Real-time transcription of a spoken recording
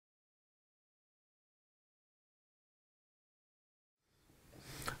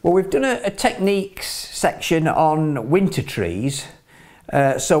Well, we've done a techniques section on winter trees,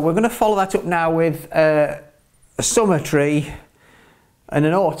 so we're going to follow that up now with a summer tree and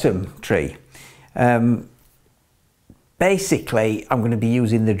an autumn tree. Basically, I'm going to be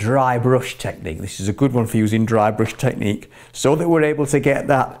using the dry brush technique. This is a good one for using dry brush technique, so that we're able to get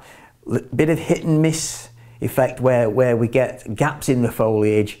that bit of hit and miss effect where we get gaps in the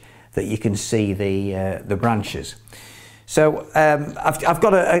foliage that you can see the branches. So I've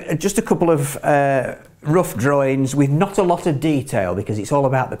got just a couple of rough drawings with not a lot of detail, because it's all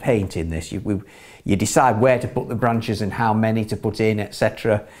about the painting. This you decide where to put the branches and how many to put in,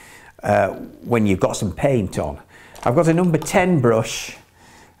 etc. When you've got some paint on. I've got a number 10 brush,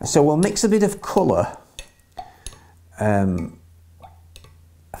 so we'll mix a bit of colour for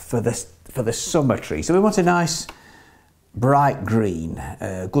the summer tree. So we want a nice bright green.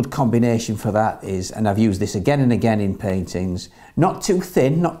 A good combination for that is, and I've used this again and again in paintings, not too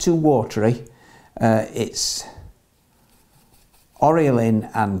thin, not too watery. It's Orioline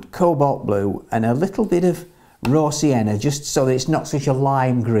and cobalt blue and a little bit of raw sienna, just so that it's not such a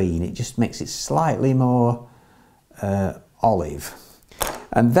lime green. It just makes it slightly more olive.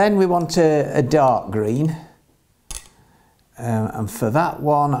 And then we want a dark green, and for that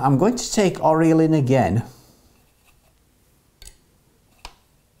one I'm going to take Orioline again,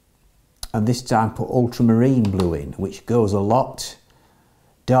 and this time put ultramarine blue in, which goes a lot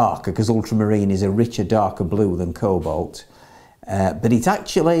darker, because ultramarine is a richer, darker blue than cobalt, but it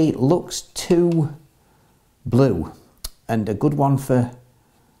actually looks too blue, and a good one for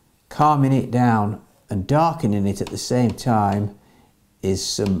calming it down and darkening it at the same time is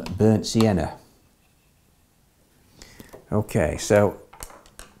some burnt sienna. Okay, so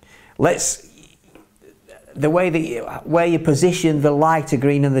the way that where you position the lighter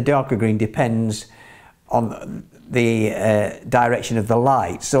green and the darker green depends on the direction of the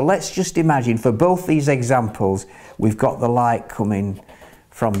light. So let's just imagine for both these examples we've got the light coming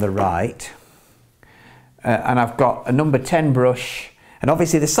from the right, and I've got a number 10 brush, and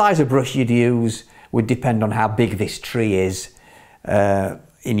obviously the size of brush you'd use would depend on how big this tree is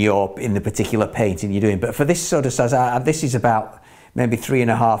in the particular painting you're doing. But for this sort of size, this is about maybe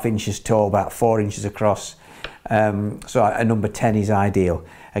 3.5 inches tall, about 4 inches across. So a number 10 is ideal.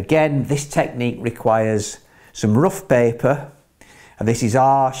 Again, this technique requires some rough paper, and this is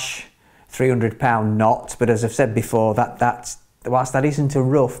Arches 300-pound knot. But as I've said before, whilst that isn't a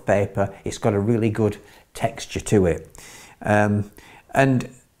rough paper, it's got a really good texture to it. And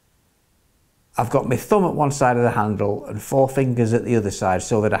I've got my thumb at one side of the handle and 4 fingers at the other side,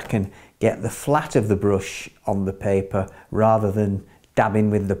 so that I can get the flat of the brush on the paper rather than dabbing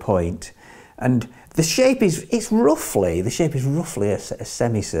with the point. And the shape is roughly a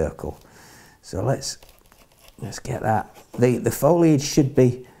semicircle. So let's get that. The foliage should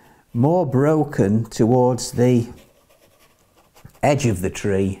be more broken towards the edge of the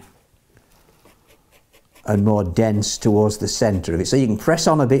tree and more dense towards the centre of it. So you can press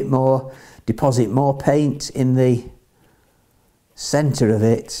on a bit more, deposit more paint in the centre of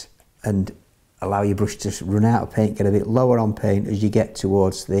it, and allow your brush to run out of paint, get a bit lower on paint as you get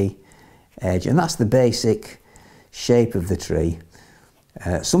towards the edge. And that's the basic shape of the tree.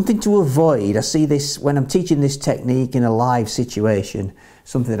 Something to avoid, I see this when I'm teaching this technique in a live situation,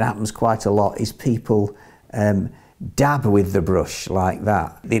 something that happens quite a lot is people dab with the brush like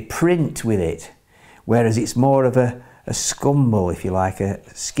that. They print with it, whereas it's more of a scumble, if you like,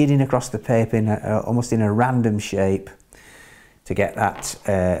 skidding across the paper almost in a random shape to get that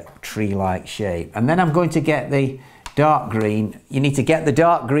tree-like shape. And then I'm going to get the dark green. You need to get the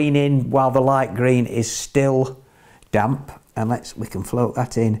dark green in while the light green is still damp, and we can float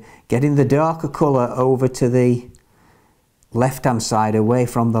that in, getting the darker colour over to the left-hand side away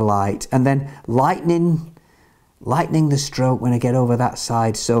from the light, and then lightening the stroke when I get over that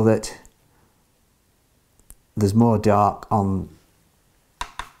side so that there's more dark on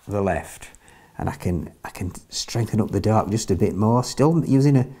the left, and I can strengthen up the dark just a bit more, still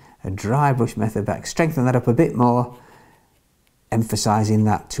using a dry brush method, but strengthen that up a bit more, emphasising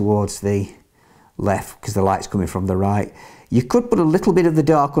that towards the left because the light's coming from the right. You could put a little bit of the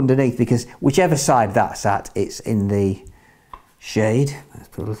dark underneath, because whichever side that's at, it's in the shade. Let's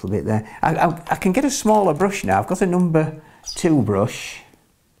put a little bit there. I can get a smaller brush now. I've got a number 2 brush.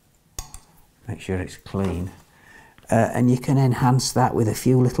 Make sure it's clean. And you can enhance that with a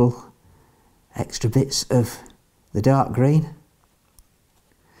few little extra bits of the dark green.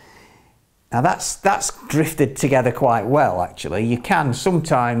 Now that's drifted together quite well, actually. You can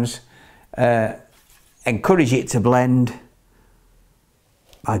sometimes encourage it to blend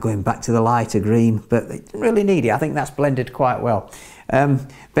by going back to the lighter green, but it didn't really need it. I think that's blended quite well.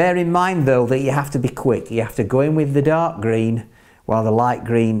 Bear in mind though that you have to be quick. You have to go in with the dark green while the light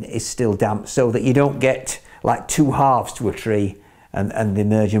green is still damp, so that you don't get like two halves to a tree and the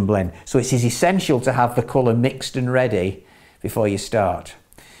merge and blend. So it is essential to have the colour mixed and ready before you start.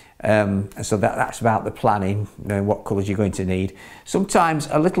 So that's about the planning, knowing what colours you're going to need. Sometimes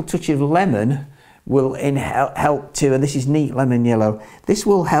a little touch of lemon will help to, and this is neat lemon yellow, this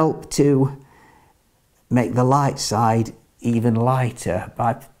will help to make the light side even lighter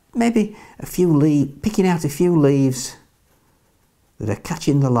by maybe picking out a few leaves that are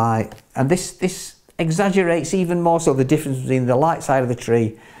catching the light, and this exaggerates even more so the difference between the light side of the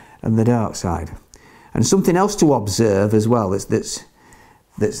tree and the dark side. And something else to observe as well that's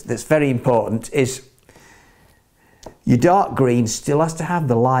very important is your dark green still has to have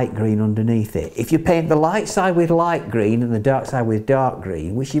the light green underneath it. If you paint the light side with light green and the dark side with dark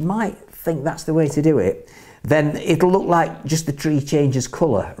green, which you might think that's the way to do it, then it'll look like just the tree changes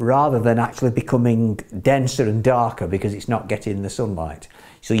colour rather than actually becoming denser and darker because it's not getting the sunlight.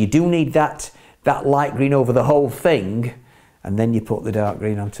 So you do need that light green over the whole thing, and then you put the dark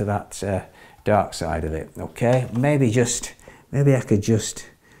green onto that dark side of it. Okay, maybe I could just,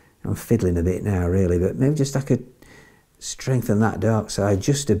 I'm fiddling a bit now really, but maybe just I could strengthen that dark side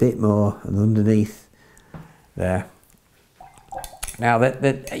just a bit more and underneath there. Now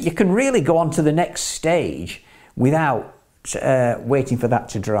you can really go on to the next stage without waiting for that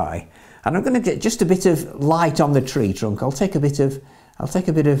to dry. And I'm going to get just a bit of light on the tree trunk. I'll take a bit of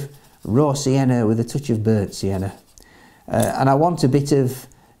raw sienna with a touch of burnt sienna, and I want a bit of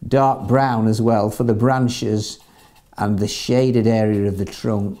dark brown as well for the branches and the shaded area of the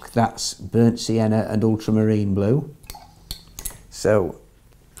trunk. That's burnt sienna and ultramarine blue. So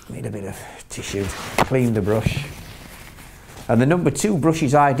I need a bit of tissue to clean the brush. And the number 2 brush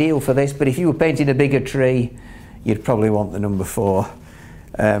is ideal for this, but if you were painting a bigger tree, you'd probably want the number 4.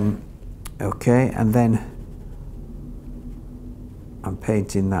 Okay, and then I'm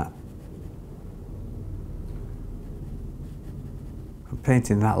painting that. I'm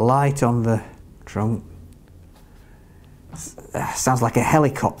painting that light on the trunk. Sounds like a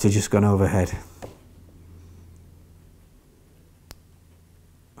helicopter just gone overhead.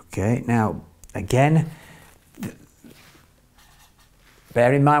 Okay, now again,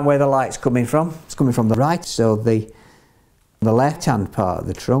 bear in mind where the light's coming from. It's coming from the right, so the left-hand part of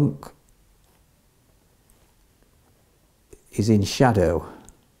the trunk is in shadow.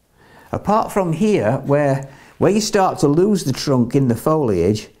 Apart from here, where you start to lose the trunk in the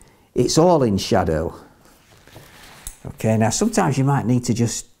foliage, it's all in shadow. Okay, now sometimes you might need to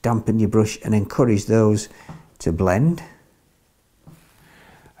just dampen your brush and encourage those to blend.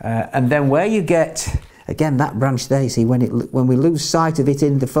 And then where you get, again, that branch there, you see, when we lose sight of it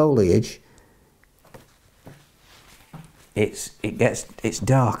in the foliage, it's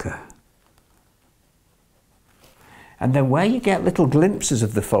darker. And then where you get little glimpses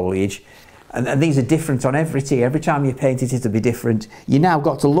of the foliage, and these are different on every tree, every time you paint it, it'll be different. You now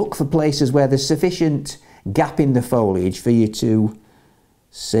got to look for places where there's sufficient gap in the foliage for you to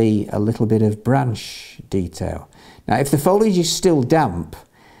see a little bit of branch detail. Now, if the foliage is still damp,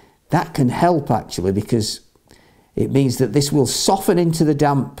 that can help actually, because it means that this will soften into the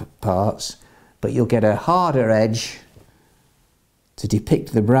damp parts, but you'll get a harder edge to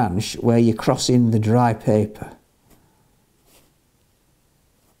depict the branch where you cross in the dry paper.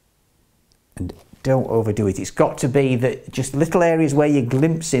 And don't overdo it. It's got to be that just little areas where you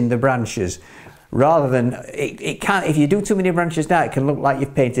glimpse in the branches, rather than it can't. If you do too many branches now, it can look like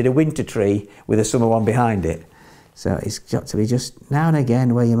you've painted a winter tree with a summer one behind it. So it's got to be just now and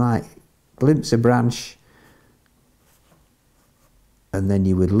again where you might glimpse a branch and then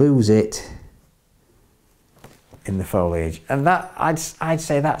you would lose it in the foliage. And that, I'd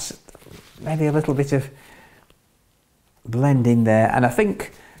say that's maybe a little bit of blending there. And I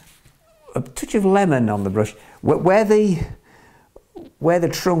think a touch of lemon on the brush, where the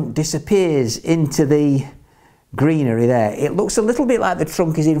trunk disappears into the greenery there, it looks a little bit like the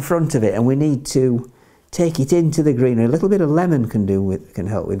trunk is in front of it, and we need to take it into the greenery. A little bit of lemon can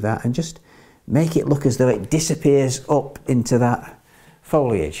help with that, and just make it look as though it disappears up into that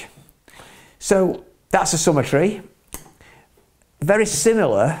foliage. So that's a summer tree. Very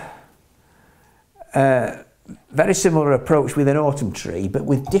similar approach with an autumn tree, but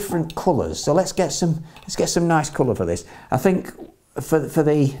with different colours. So let's get some nice colour for this. I think for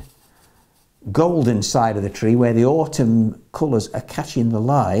the golden side of the tree, where the autumn colours are catching the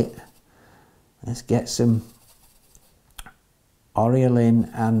light, let's get some Oriolin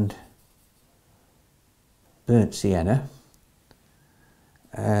and burnt sienna.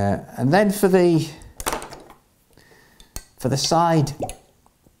 And then for the side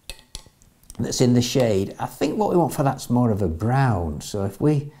that's in the shade, I think what we want for that's more of a brown. So if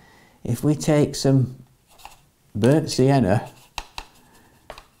we take some burnt sienna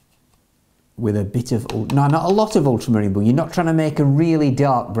with a bit of, no, not a lot of ultramarine blue. You're not trying to make a really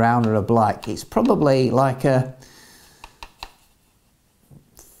dark brown or a black. It's probably like a,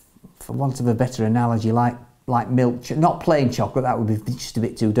 for want of a better analogy, like milk, not plain chocolate, that would be just a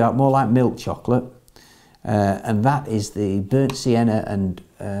bit too dark, more like milk chocolate. And that is the burnt sienna and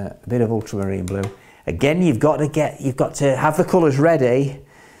a bit of ultramarine blue. Again, you've got to have the colours ready,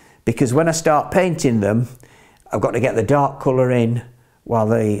 because when I start painting them, I've got to get the dark colour in while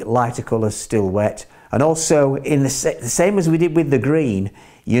the lighter colour's still wet. And also, in the same as we did with the green,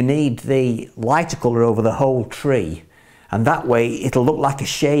 you need the lighter colour over the whole tree, and that way it'll look like a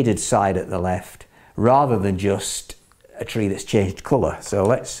shaded side at the left rather than just a tree that's changed colour. So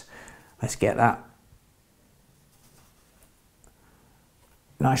let's get that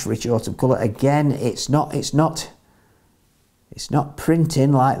nice rich autumn colour. Again, it's not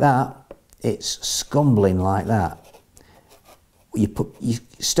printing like that, it's scumbling like that. You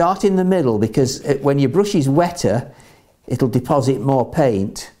start in the middle, because when your brush is wetter, it'll deposit more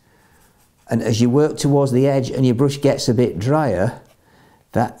paint, and as you work towards the edge and your brush gets a bit drier,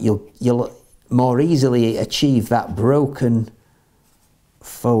 that you'll more easily achieve that broken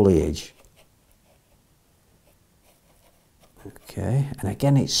foliage. Okay, and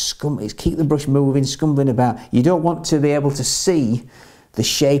again it's keep the brush moving, scumbling about. You don't want to be able to see the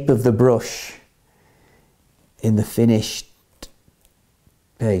shape of the brush in the finished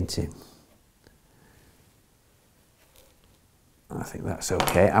painting. I think that's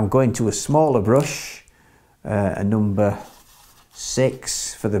okay. I'm going to a smaller brush, a number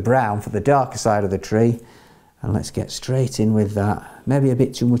 6 for the brown, for the darker side of the tree, and let's get straight in with that. Maybe a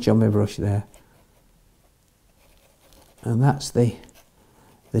bit too much on my brush there. And that's the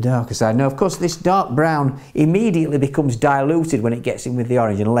darker side. Now, of course, this dark brown immediately becomes diluted when it gets in with the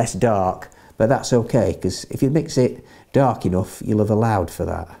orange and less dark, but that's okay, because if you mix it dark enough, you'll have allowed for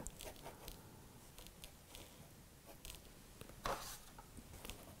that.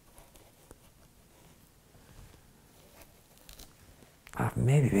 I've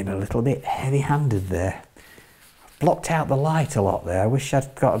maybe been a little bit heavy-handed there. Blocked out the light a lot there. I wish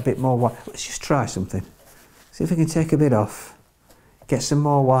I'd got a bit more white. Let's just try something. See if we can take a bit off. Get some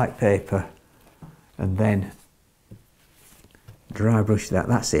more white paper, and then dry brush that.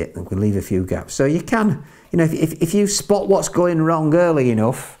 That's it. And we'll leave a few gaps. So you can, you know, if you spot what's going wrong early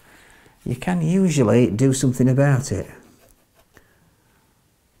enough, you can usually do something about it.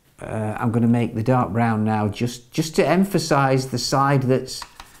 I'm going to make the dark brown now, just to emphasise the side that's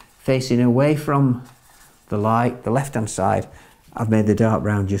facing away from the light, the left-hand side. I've made the dark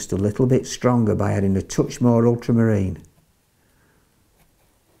brown just a little bit stronger by adding a touch more ultramarine.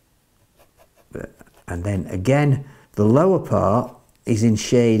 And then again, the lower part is in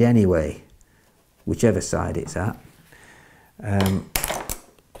shade anyway, whichever side it's at.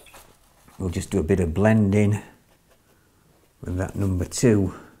 We'll just do a bit of blending with that number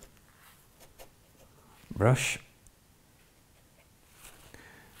 2 brush.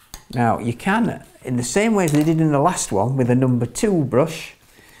 Now you can, in the same way as we did in the last one with the number 2 brush,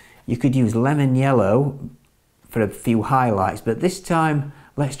 you could use lemon yellow for a few highlights, but this time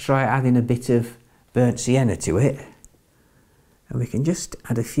let's try adding a bit of burnt sienna to it, and we can just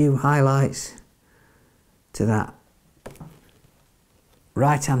add a few highlights to that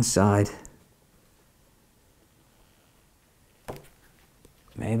right hand side,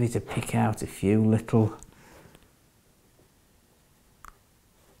 maybe to pick out a few little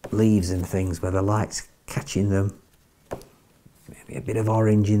leaves and things where the light's catching them. Maybe a bit of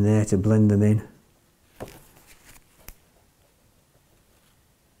orange in there to blend them in.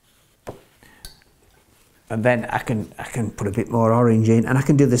 And then I can put a bit more orange in, and I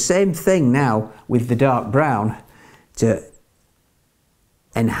can do the same thing now with the dark brown to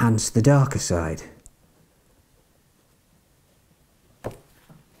enhance the darker side.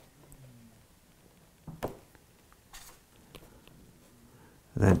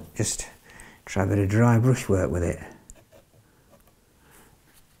 And then just try a bit of dry brush work with it.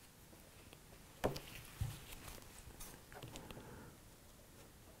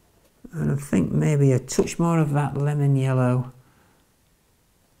 And I think maybe a touch more of that lemon yellow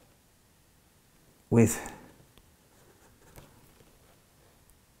with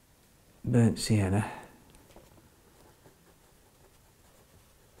burnt sienna.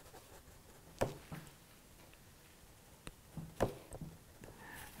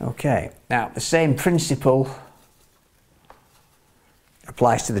 Okay, now the same principle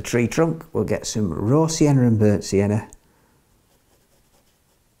applies to the tree trunk. We'll get some raw sienna and burnt sienna.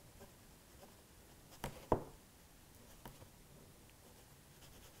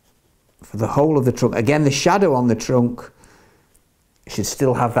 For the whole of the trunk. Again, the shadow on the trunk should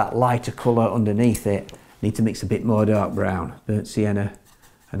still have that lighter colour underneath it. Need to mix a bit more dark brown, burnt sienna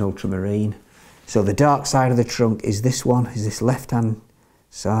and ultramarine. So the dark side of the trunk is this one, is this left-hand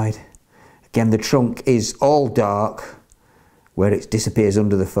side. Again, the trunk is all dark where it disappears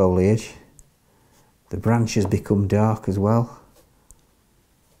under the foliage. The branches become dark as well.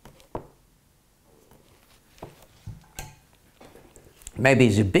 Maybe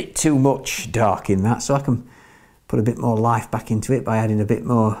there's a bit too much dark in that, so I can put a bit more life back into it by adding a bit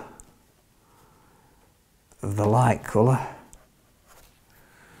more of the light colour.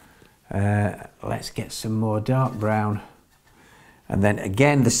 Let's get some more dark brown. And then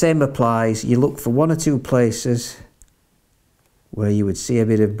again, the same applies. You look for one or two places where you would see a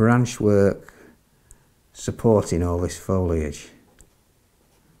bit of branch work supporting all this foliage.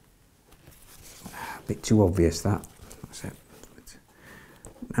 A bit too obvious, that. That's it.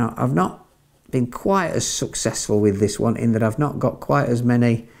 Now, I've not been quite as successful with this one in that I've not got quite as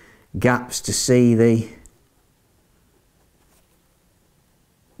many gaps to see the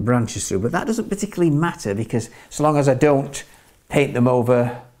branches through, but that doesn't particularly matter because so long as I don't paint them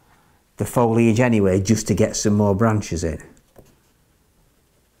over the foliage anyway, just to get some more branches in.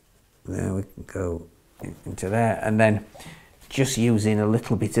 There we can go into there, and then just using a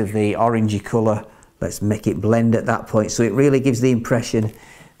little bit of the orangey colour, let's make it blend at that point so it really gives the impression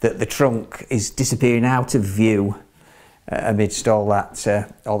that the trunk is disappearing out of view amidst all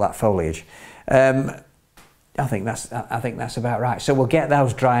that foliage. I think that's about right. So we'll get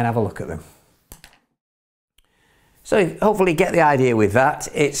those dry and have a look at them. So hopefully you get the idea with that.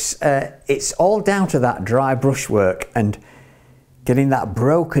 It's all down to that dry brushwork and getting that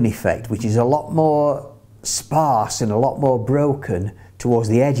broken effect, which is a lot more sparse and a lot more broken towards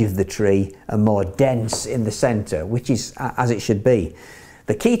the edge of the tree and more dense in the centre, which is as it should be.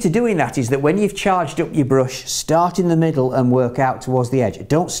 The key to doing that is that when you've charged up your brush, start in the middle and work out towards the edge.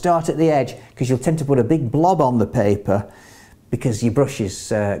 Don't start at the edge because you'll tend to put a big blob on the paper because your brush has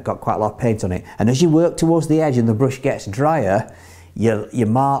got quite a lot of paint on it. And as you work towards the edge and the brush gets drier, your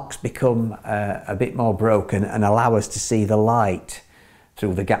marks become a bit more broken and allow us to see the light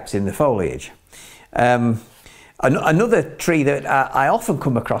through the gaps in the foliage. Another tree that I often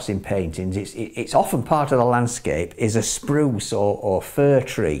come across in paintings, it's often part of the landscape, is a spruce or fir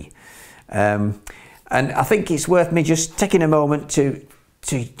tree. And I think it's worth me just taking a moment to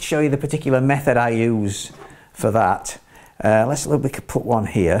show you the particular method I use for that. We could put one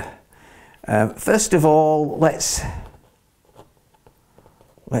here. First of all, let's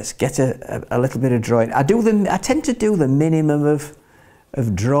get a little bit of drawing. I tend to do the minimum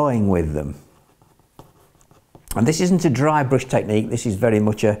of drawing with them. And this isn't a dry brush technique, this is very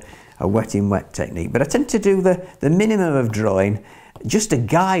much a wet in wet technique. But I tend to do the minimum of drawing, just a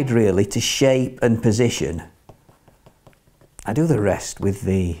guide really to shape and position. I do the rest with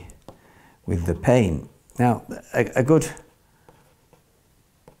the paint. Now, a good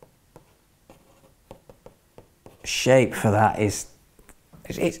shape for that is,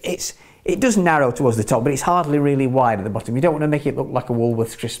 it does narrow towards the top, but it's hardly really wide at the bottom. You don't want to make it look like a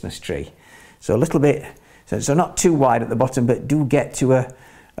Woolworths Christmas tree. So a little bit, so not too wide at the bottom, but do get to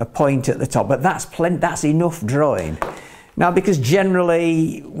a point at the top. But that's enough drawing. Now, because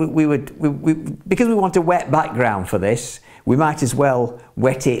generally because we want a wet background for this, we might as well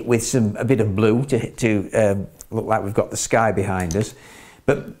wet it with a bit of blue to look like we've got the sky behind us.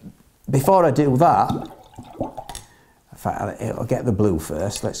 But before I do that, in fact, I'll get the blue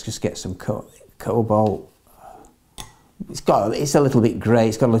first. Let's just get some cobalt. It's a little bit grey.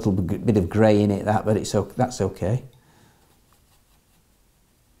 It's got a little bit of grey in it, but that's okay.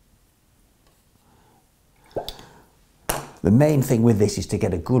 The main thing with this is to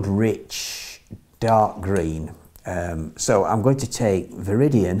get a good rich dark green. So I'm going to take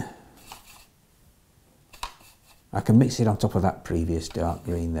Viridian. I can mix it on top of that previous dark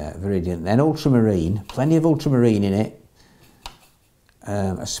green there, Viridian. Then ultramarine, plenty of ultramarine in it.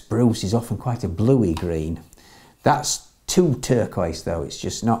 A spruce is often quite a bluey green. That's too turquoise though, it's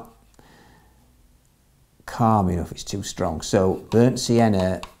just not calm enough, it's too strong. So burnt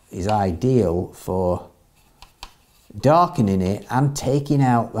sienna is ideal for darkening it and taking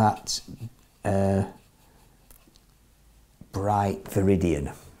out that bright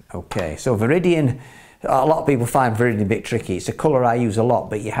Viridian. Okay, so Viridian, a lot of people find Viridian a bit tricky. It's a colour I use a lot,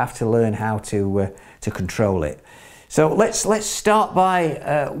 but you have to learn how to control it. So let's start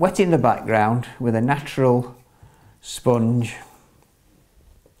by wetting the background with a natural sponge.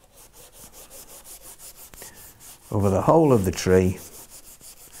 over the whole of the tree.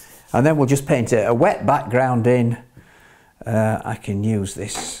 And then we'll just paint a wet background in. I can use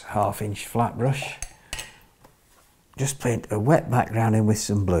this 1/2 inch flat brush. Just paint a wet background in with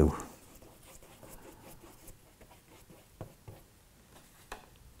some blue.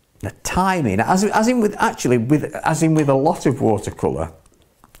 The timing, as in with a lot of watercolour,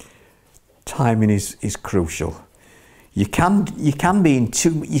 timing is crucial. You can be in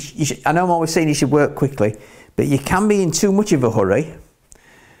too. I know I'm always saying you should work quickly, but you can be in too much of a hurry.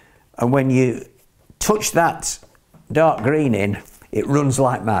 And when you touch that dark green in, it runs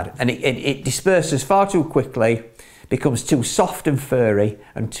like mad, and it disperses far too quickly, becomes too soft and furry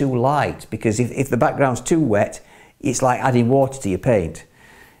and too light, because if the background's too wet, it's like adding water to your paint.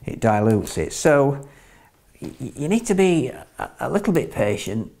 It dilutes it. So you need to be a little bit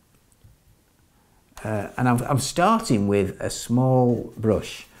patient. And I'm starting with a small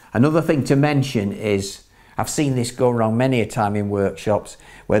brush. Another thing to mention is, I've seen this go wrong many a time in workshops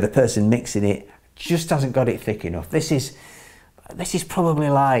where the person mixing it just hasn't got it thick enough. This is probably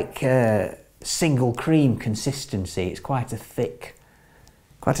like single cream consistency. It's quite a thick,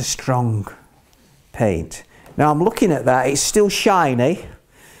 quite a strong paint. Now I'm looking at that, it's still shiny.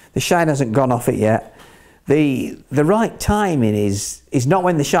 The shine hasn't gone off it yet. The right timing is not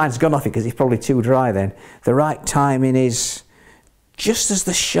when the shine's gone off it, because it's probably too dry then. The right timing is just as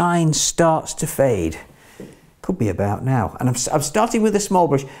the shine starts to fade. Could be about now. And I'm starting with a small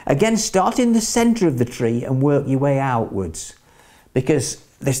brush. Again, start in the centre of the tree and work your way outwards, because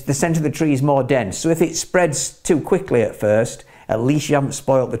the centre of the tree is more dense. So if it spreads too quickly at first, at least you haven't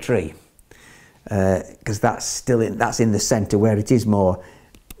spoilt the tree, because that's in the centre where it is more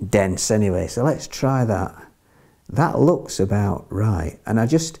dense anyway. So let's try that. That looks about right, and I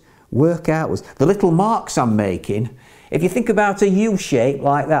just work outwards. The little marks I'm making, if you think about a U shape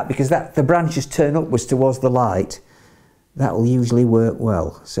like that, because the branches turn upwards towards the light, that will usually work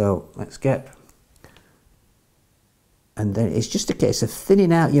well. So let's get, and then it's just a case of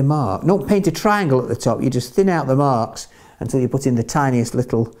thinning out your mark. Don't paint a triangle at the top, you just thin out the marks until you put in the tiniest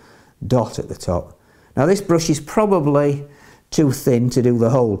little dot at the top. Now this brush is probably too thin to do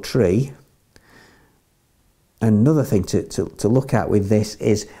the whole tree. Another thing to look at with this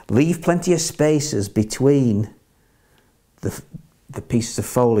is leave plenty of spaces between the pieces of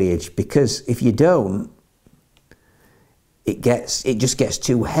foliage, because if you don't, it just gets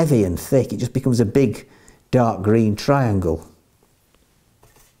too heavy and thick. It just becomes a big dark green triangle.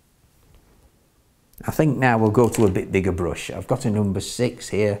 I think now we'll go to a bit bigger brush. I've got a number 6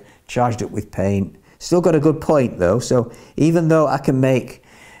 here, charged up with paint. Still got a good point though, so even though I can make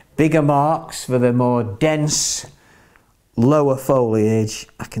bigger marks for the more dense, lower foliage,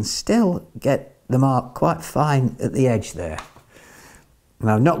 I can still get the mark quite fine at the edge there.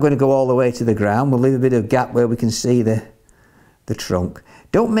 Now I'm not going to go all the way to the ground, we'll leave a bit of gap where we can see the trunk.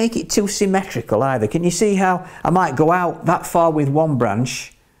 Don't make it too symmetrical either. Can you see how I might go out that far with one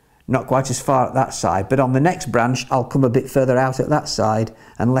branch, not quite as far at that side, but on the next branch I'll come a bit further out at that side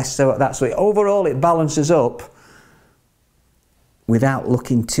and less so at that. So overall it balances up without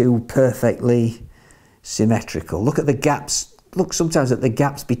looking too perfectly symmetrical. Look at the gaps, look sometimes at the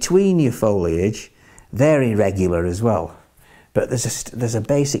gaps between your foliage, they're irregular as well. But there's a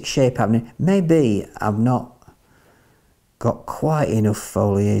basic shape happening. Maybe I've not got quite enough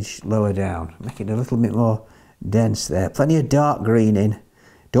foliage lower down. Make it a little bit more dense there. Plenty of dark green in.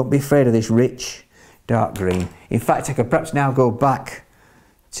 Don't be afraid of this rich dark green. In fact, I could perhaps now go back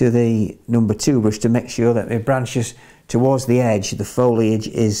to the number 2 brush to make sure that my branches towards the edge, the foliage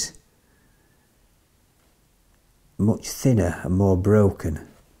is much thinner and more broken.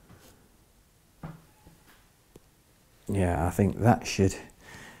 Yeah, I think that should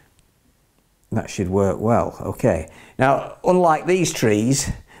work well. Okay. Now, unlike these trees,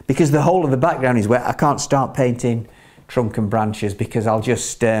 because the whole of the background is wet, I can't start painting trunk and branches, because I'll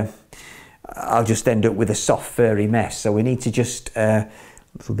just end up with a soft furry mess. So we need to just a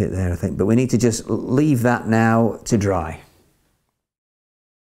little bit there I think, but we need to just leave that now to dry.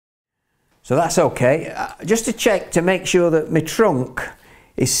 So that's okay. Just to check to make sure that my trunk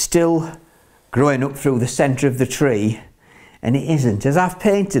is still growing up through the centre of the tree, and it isn't. As I've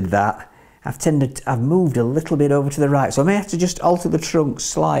painted that, I've moved a little bit over to the right, so I may have to just alter the trunk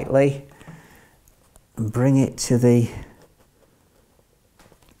slightly and bring it to the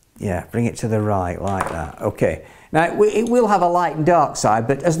right like that. Okay. Now it will have a light and dark side,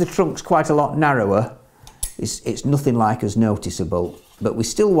 but as the trunk's quite a lot narrower, it's nothing like as noticeable. But we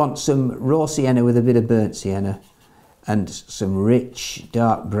still want some raw sienna with a bit of burnt sienna and some rich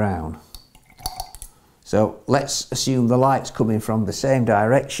dark brown. So let's assume the light's coming from the same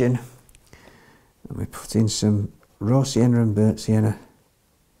direction. And we put in some raw sienna and burnt sienna.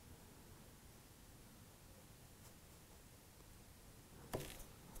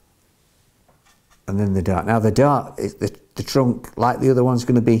 And then the dark. Now the dark, the trunk, like the other one's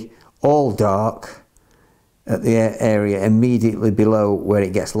going to be all dark at the area immediately below where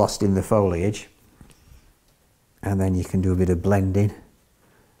it gets lost in the foliage. And then you can do a bit of blending,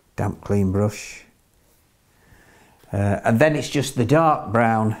 damp clean brush. And then it's just the dark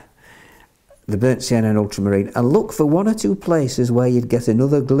brown, the burnt sienna and ultramarine. And look for one or two places where you'd get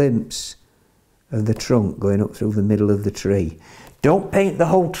another glimpse of the trunk going up through the middle of the tree. Don't paint the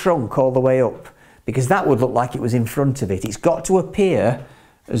whole trunk all the way up, because that would look like it was in front of it. It's got to appear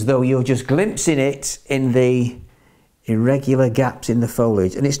as though you're just glimpsing it in the irregular gaps in the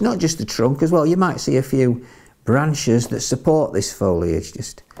foliage. And it's not just the trunk as well. You might see a few branches that support this foliage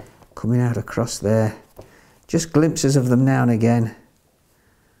just coming out across there. Just glimpses of them now and again.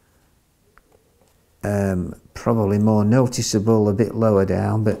 Probably more noticeable a bit lower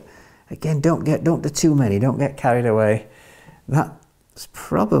down, but again, don't do too many. Don't get carried away. That's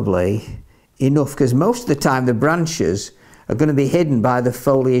probably enough, because most of the time the branches are going to be hidden by the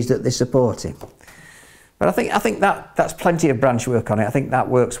foliage that they're supporting. But I think that's plenty of branch work on it. I think that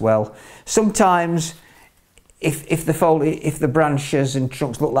works well. Sometimes if the branches and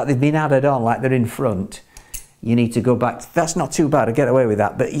trunks look like they've been added on, like they're in front, you need to go back. That's not too bad. I get away with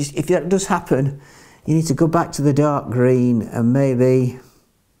that. But if that does happen, you need to go back to the dark green and maybe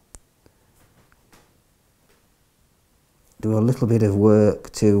do a little bit of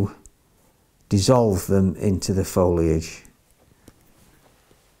work to dissolve them into the foliage.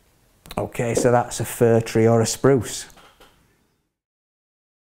 Okay, so that's a fir tree or a spruce.